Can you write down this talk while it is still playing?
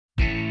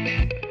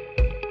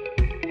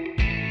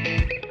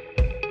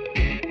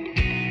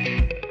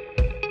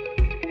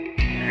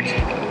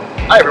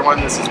Hi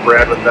everyone, this is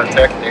Brad with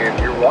Vettec, and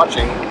you're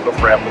watching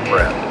Hoof Wrap with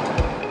Brad.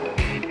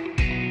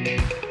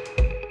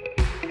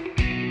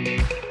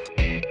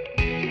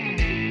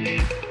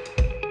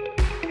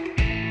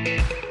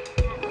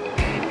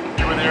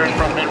 We were there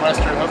from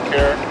Midwestern Hoof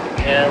Care,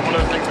 and one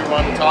of the things we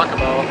wanted to talk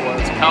about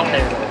was cow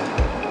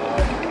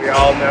handling. We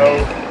all know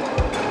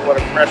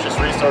what a precious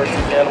resource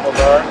these animals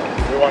are.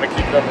 We want to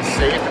keep them as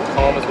safe and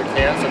calm as we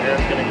can, so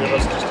Aaron's going to give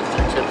us just a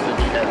few tips that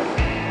he has.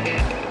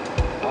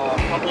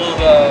 A couple of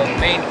the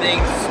main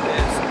things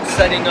is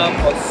setting up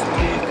a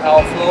smooth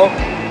cow flow.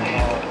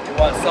 You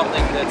want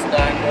something that's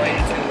not going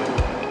to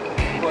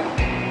put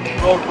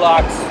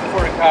roadblocks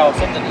for the cow,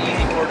 something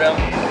easy for them.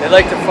 They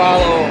like to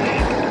follow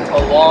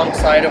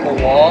alongside of a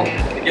wall.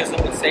 It gives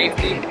them the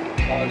safety.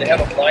 They have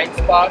a blind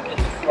spot in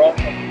the front,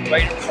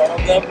 right in front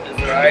of them, as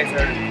their eyes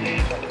are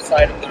on the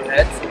side of their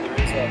head, so there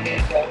is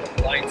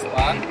a blind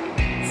spot.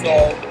 So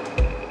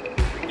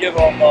we give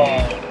them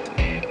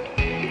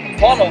a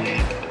funnel.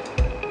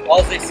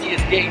 All they see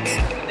is gates,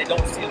 and they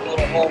don't see a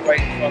little hole right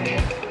in front of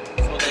them.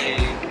 So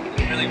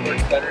it really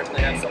works better if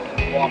they have something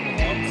to walk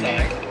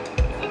alongside,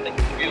 so that they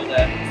can feel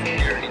that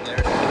security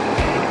there.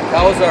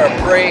 Cows are a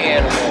prey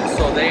animal,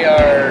 so they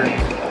are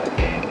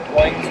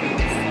going to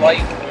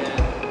flight when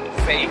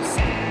faced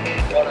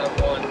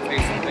one-on-one,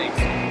 face-to-face.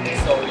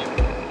 So you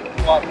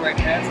walk right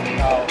past the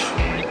cow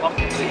pretty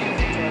comfortably, you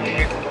can turn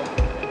away from them,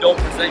 and don't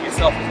present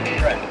yourself as a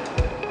threat.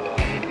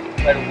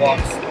 Try to walk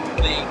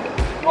smoothly.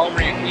 The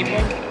calmer you keep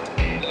them,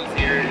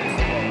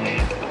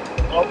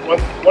 well,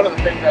 one of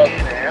the things I was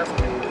going to ask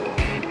you,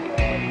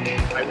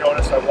 I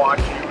noticed I watch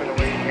you and the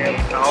way you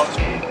handle cows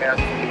for the past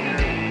few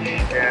years,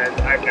 and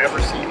I've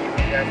never seen you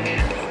have to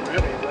use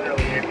really,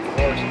 literally any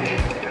force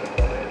getting the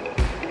animal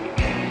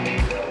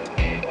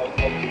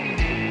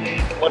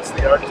in. What's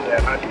the art to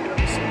that? How do you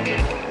smoothly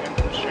move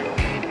into the shoe,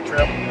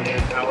 trim, and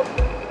then out on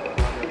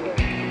your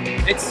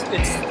way? It's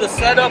the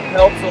setup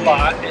helps a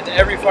lot, and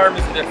every farm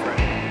is different.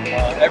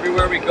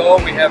 Everywhere we go,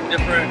 we have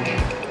different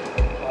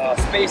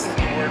spaces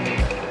to work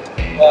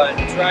with, but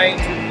trying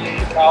to keep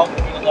the cow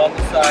moving along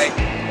the side,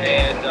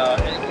 and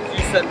as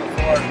you said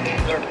before,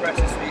 they're a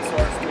precious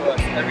resource to us.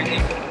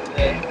 Everything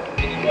that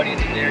anybody in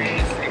the dairy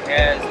industry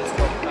has is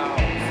from cows,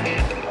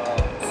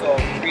 so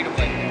treat them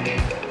like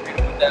that, treat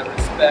them with that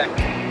respect,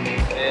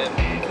 and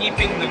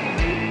keeping the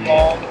group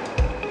calm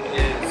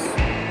is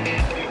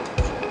huge.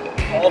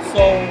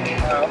 Also,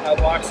 I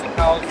watch the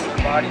cows for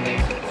their body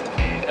language,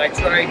 and I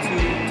try to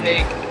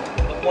take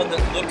the one that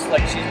looks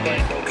like she's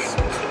going to go this.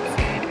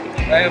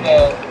 If I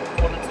have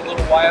one that's a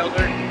little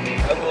wilder,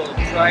 I will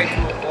try to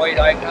avoid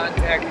eye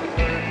contact with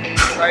her,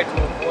 try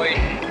to avoid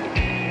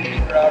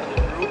getting her out of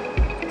the group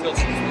until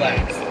she's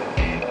relaxed.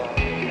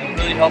 It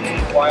really helps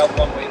with the wild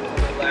one wait until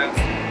they're relaxed.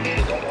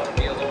 They don't want to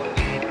be alone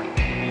anymore,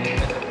 and they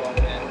tend to run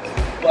in.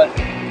 But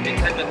they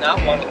tend to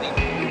not want to leave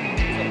the group,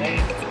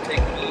 so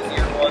take the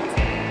easier ones,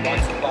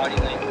 watch the body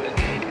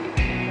language,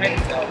 kind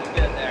of tell, you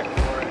get a knack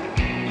for it,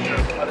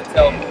 how to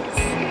tell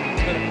who's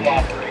going to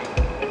cooperate.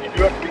 And you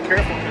do have to be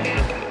careful because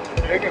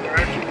and they're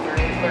actually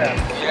fairly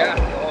fast. Yeah,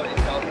 no,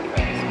 it's not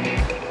fast.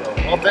 So,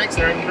 well, thanks,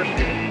 Aaron.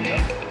 Appreciate it.